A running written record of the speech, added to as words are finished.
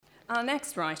Our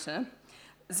next writer,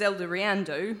 Zelda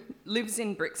Riando, lives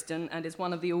in Brixton and is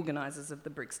one of the organisers of the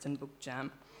Brixton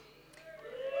BookJam.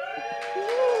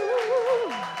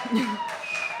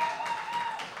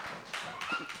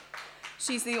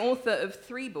 She's the author of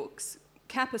 3 books,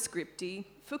 Kappa Scripti,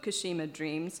 Fukushima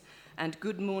Dreams, and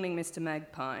Good Morning Mr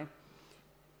Magpie,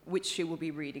 which she will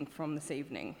be reading from this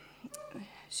evening.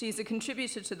 She's a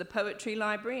contributor to the Poetry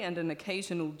Library and an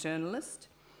occasional journalist.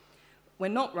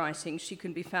 When not writing, she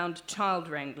can be found child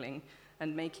wrangling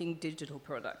and making digital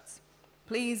products.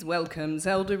 Please welcome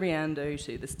Zelda Riando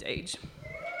to the stage.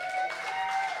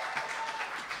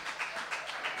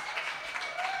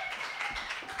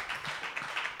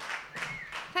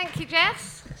 Thank you,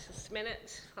 Jess. Just a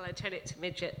minute while I turn it to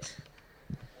midget.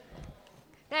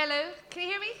 Hello, can you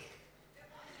hear me?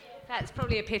 That's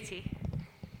probably a pity.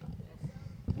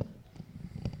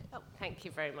 Oh, thank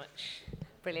you very much.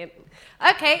 Brilliant.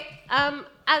 Okay,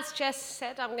 as Jess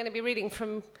said, I'm going to be reading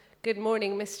from Good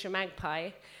Morning Mr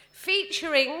Magpie,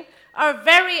 featuring our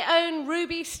very own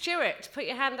Ruby Stewart. Put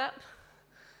your hand up.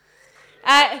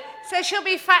 So she'll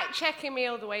be fact-checking me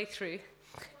all the way through.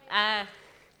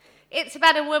 It's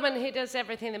about a woman who does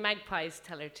everything the magpies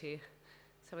tell her to.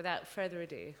 So without further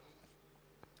ado.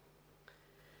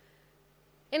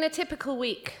 In a typical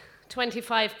week,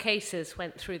 25 cases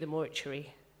went through the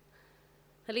mortuary.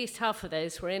 At least half of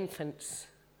those were infants,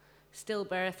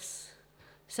 stillbirths,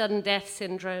 sudden death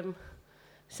syndrome,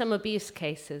 some abuse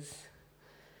cases.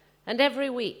 And every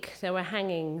week there were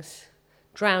hangings,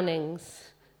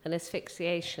 drownings, and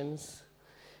asphyxiations,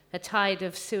 a tide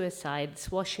of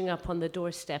suicides washing up on the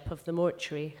doorstep of the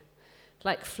mortuary,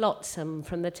 like flotsam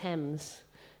from the Thames,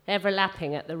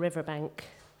 ever-lapping at the riverbank,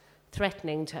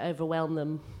 threatening to overwhelm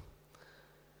them.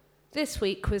 This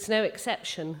week was no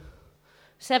exception.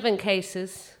 7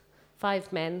 cases,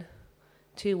 5 men,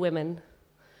 2 women.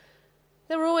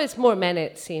 There were always more men,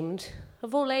 it seemed,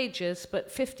 of all ages,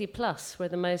 but 50 plus were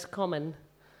the most common,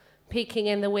 peaking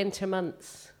in the winter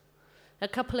months. A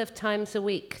couple of times a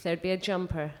week there'd be a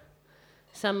jumper,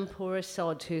 some poor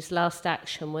sod whose last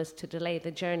action was to delay the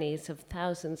journeys of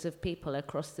thousands of people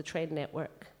across the train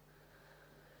network.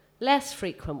 Less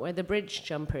frequent were the bridge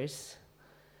jumpers.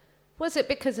 Was it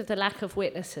because of the lack of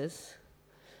witnesses,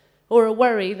 or a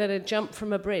worry that a jump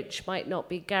from a bridge might not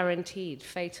be guaranteed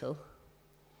fatal?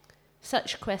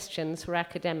 Such questions were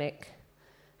academic,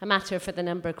 a matter for the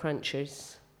number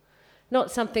crunchers,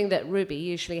 not something that Ruby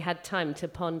usually had time to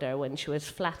ponder when she was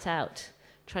flat out,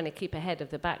 trying to keep ahead of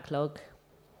the backlog.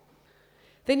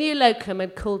 The new locum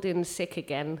had called in sick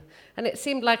again, and it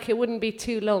seemed like it wouldn't be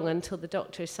too long until the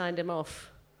doctor signed him off.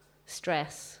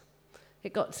 Stress.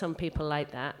 It got some people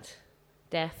like that.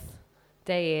 Death,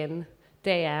 day in,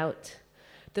 day out,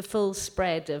 the full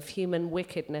spread of human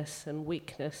wickedness and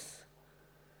weakness.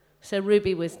 So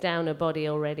Ruby was down a body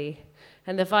already,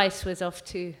 and the vice was off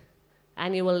to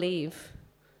annual leave.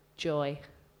 Joy.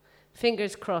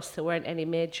 Fingers crossed there weren't any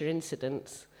major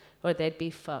incidents, or they'd be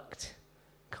fucked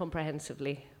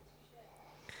comprehensively.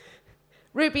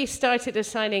 Ruby started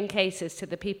assigning cases to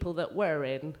the people that were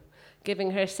in, giving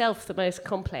herself the most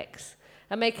complex,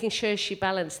 and making sure she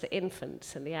balanced the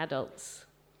infants and the adults.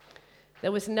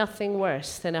 There was nothing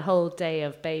worse than a whole day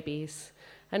of babies,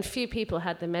 and few people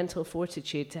had the mental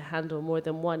fortitude to handle more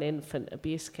than 1 infant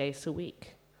abuse case a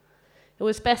week. It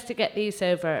was best to get these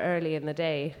over early in the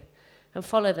day and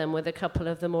follow them with a couple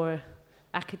of the more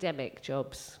academic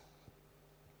jobs.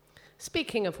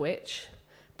 Speaking of which,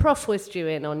 Prof was due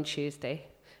in on Tuesday,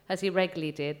 as he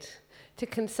regularly did, to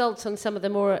consult on some of the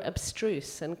more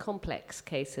abstruse and complex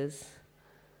cases.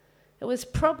 It was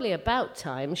probably about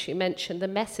time she mentioned the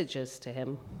messages to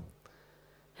him.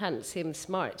 Hadn't seemed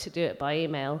smart to do it by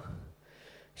email.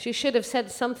 She should have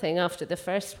said something after the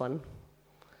first one,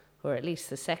 or at least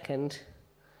the second.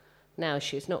 Now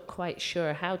she's not quite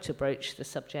sure how to broach the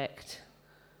subject.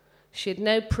 She had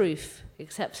no proof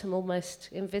except some almost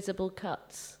invisible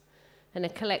cuts and a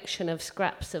collection of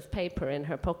scraps of paper in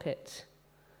her pocket.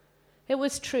 It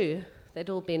was true,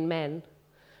 they'd all been men,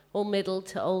 all middle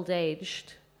to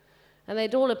old-aged, and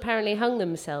they'd all apparently hung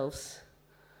themselves.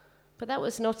 But that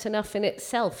was not enough in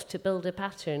itself to build a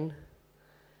pattern.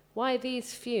 Why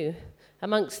these few,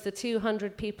 amongst the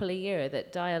 200 people a year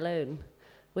that die alone,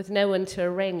 with no one to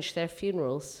arrange their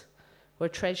funerals or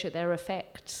treasure their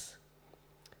effects?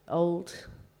 Old,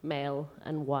 male,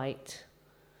 and white.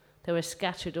 They were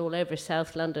scattered all over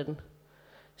South London.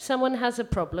 Someone has a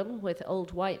problem with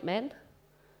old white men?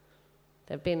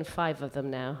 There have been 5 of them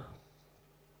now.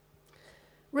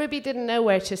 Ruby didn't know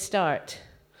where to start,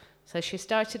 so she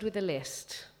started with a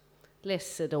list.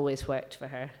 Lists had always worked for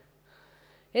her.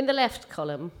 In the left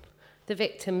column, the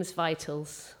victim's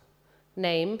vitals,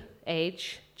 name,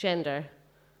 age, gender,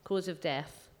 cause of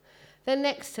death. Then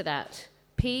next to that,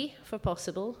 P for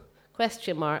possible,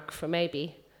 question mark for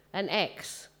maybe, and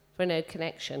X for no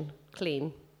connection,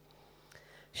 clean.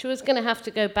 She was going to have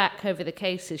to go back over the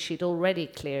cases she'd already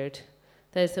cleared,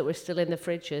 those that were still in the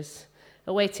fridges,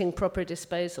 awaiting proper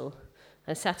disposal,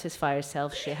 and satisfy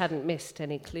herself she hadn't missed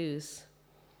any clues.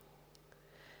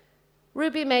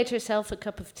 Ruby made herself a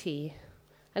cup of tea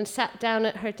and sat down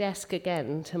at her desk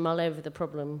again to mull over the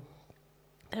problem.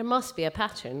 There must be a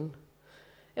pattern.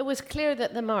 It was clear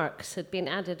that the marks had been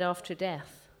added after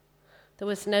death. There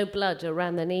was no blood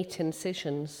around the neat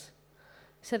incisions.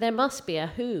 So there must be a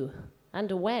who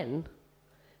and a when.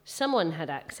 Someone had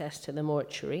access to the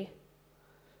mortuary.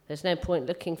 There's no point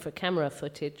looking for camera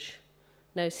footage.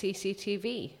 No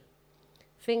CCTV.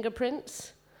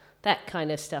 Fingerprints? That kind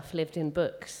of stuff lived in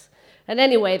books. And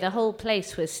anyway, the whole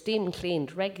place was steam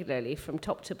cleaned regularly from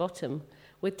top to bottom,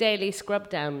 with daily scrub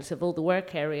downs of all the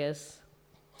work areas.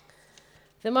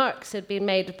 The marks had been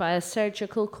made by a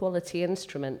surgical quality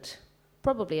instrument,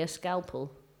 probably a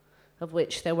scalpel, of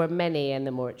which there were many in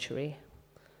the mortuary.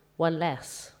 One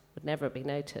less would never be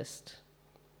noticed.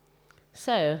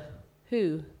 So,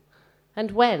 who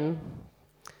and when?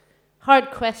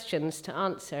 Hard questions to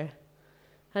answer,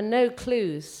 and no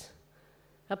clues,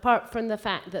 apart from the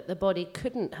fact that the body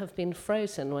couldn't have been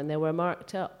frozen when they were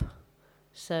marked up.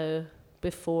 So,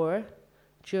 before,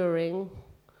 during,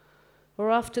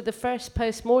 or after the first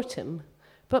post-mortem,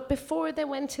 but before they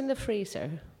went in the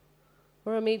freezer,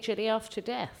 or immediately after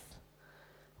death,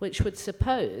 which would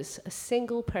suppose a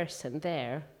single person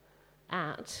there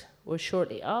at or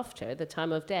shortly after the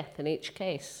time of death in each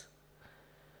case.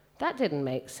 That didn't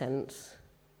make sense.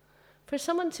 For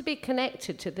someone to be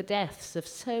connected to the deaths of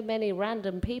so many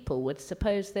random people would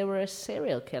suppose they were a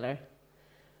serial killer.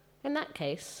 In that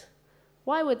case,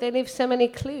 why would they leave so many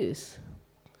clues?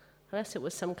 Unless it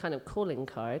was some kind of calling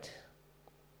card.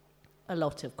 A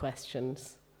lot of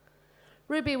questions.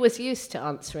 Ruby was used to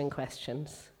answering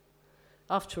questions.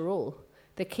 After all,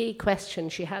 the key question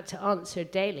she had to answer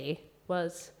daily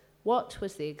was, what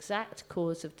was the exact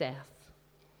cause of death?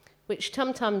 Which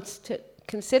sometimes took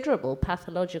considerable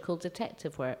pathological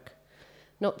detective work,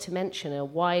 not to mention a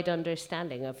wide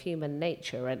understanding of human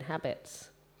nature and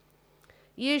habits.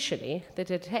 Usually, the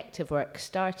detective work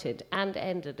started and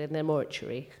ended in the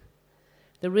mortuary.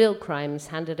 The real crimes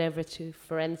handed over to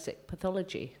forensic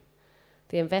pathology,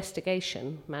 the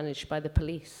investigation managed by the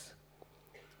police.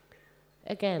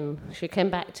 Again, she came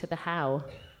back to the how.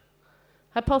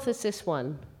 Hypothesis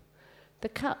 1. The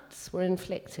cuts were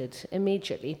inflicted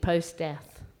immediately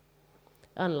post-death.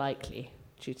 Unlikely,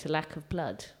 due to lack of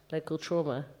blood, local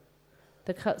trauma.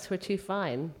 The cuts were too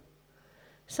fine.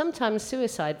 Sometimes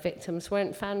suicide victims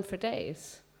weren't found for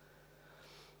days.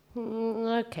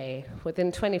 Okay,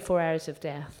 within 24 hours of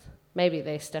death, maybe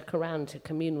they stuck around to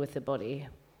commune with the body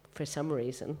for some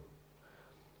reason.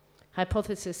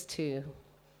 Hypothesis 2.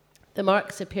 The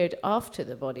marks appeared after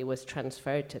the body was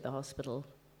transferred to the hospital.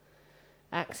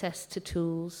 Access to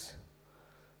tools,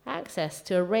 access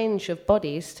to a range of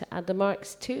bodies to add the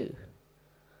marks to.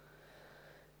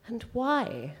 And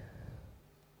why?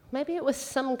 Maybe it was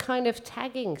some kind of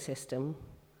tagging system,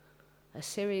 a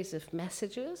series of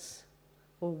messages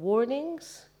or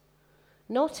warnings.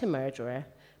 Not a murderer,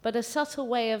 but a subtle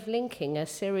way of linking a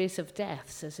series of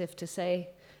deaths, as if to say,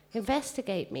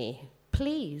 investigate me,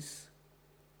 please.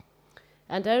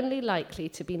 And only likely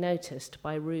to be noticed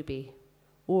by Ruby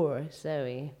or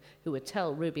Zoe, who would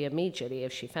tell Ruby immediately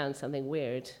if she found something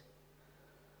weird.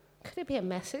 Could it be a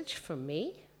message from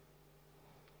me?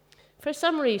 For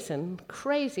some reason,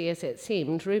 crazy as it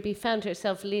seemed, Ruby found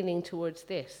herself leaning towards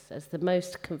this as the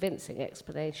most convincing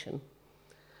explanation.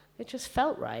 It just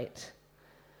felt right.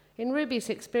 In Ruby's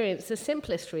experience, the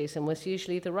simplest reason was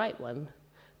usually the right one.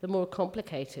 The more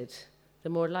complicated, the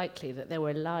more likely that there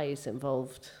were lies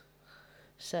involved.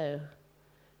 So,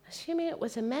 assuming it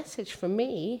was a message from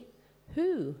me,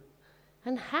 who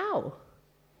and how?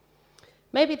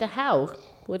 Maybe the how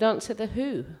would answer the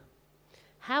who.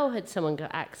 How had someone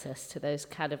got access to those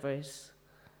cadavers?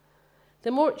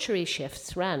 The mortuary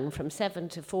shifts ran from 7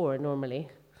 to 4 normally.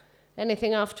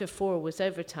 Anything after 4 was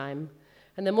overtime,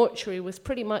 and the mortuary was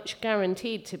pretty much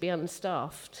guaranteed to be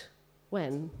unstaffed.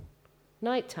 When?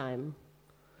 Nighttime.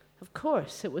 Of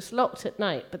course, it was locked at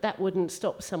night, but that wouldn't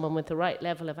stop someone with the right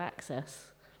level of access.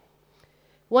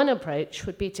 One approach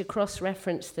would be to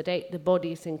cross-reference the date the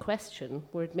bodies in question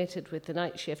were admitted with the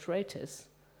night shift rotas.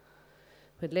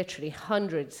 With literally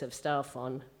hundreds of staff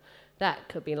on, that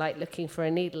could be like looking for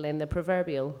a needle in the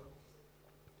proverbial.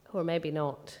 Or maybe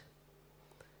not.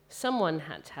 Someone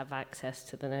had to have access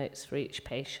to the notes for each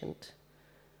patient.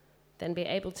 then be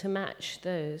able to match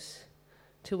those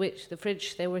to which the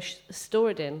fridge they were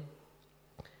stored in.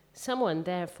 Someone,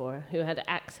 therefore, who had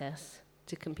access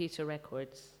to computer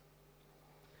records.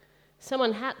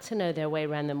 Someone had to know their way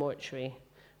around the mortuary,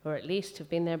 or at least have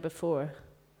been there before.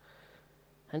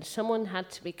 And someone had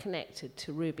to be connected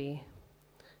to Ruby,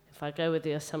 if I go with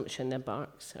the assumption their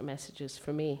barks are messages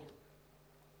for me.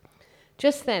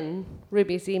 Just then,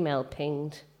 Ruby's email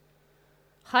pinged.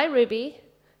 Hi, Ruby.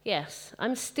 Yes,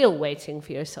 I'm still waiting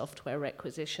for your software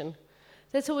requisition.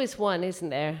 There's always one, isn't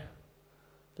there?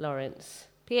 Lawrence.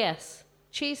 P.S.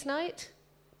 Cheese night?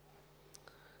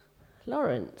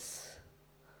 Lawrence.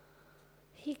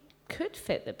 He could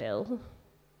fit the bill.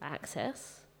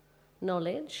 Access,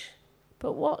 knowledge,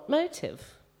 but what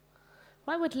motive?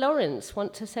 Why would Lawrence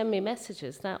want to send me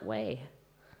messages that way?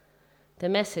 The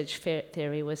message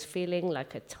theory was feeling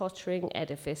like a tottering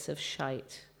edifice of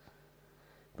shite.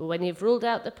 But when you've ruled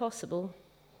out the possible,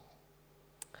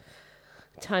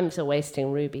 time's a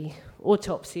wasting, Ruby.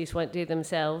 Autopsies won't do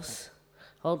themselves.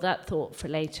 Hold that thought for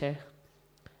later.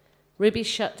 Ruby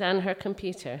shut down her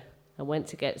computer and went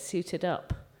to get suited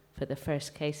up for the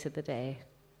first case of the day.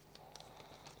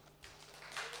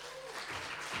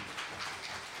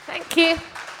 Thank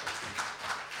you.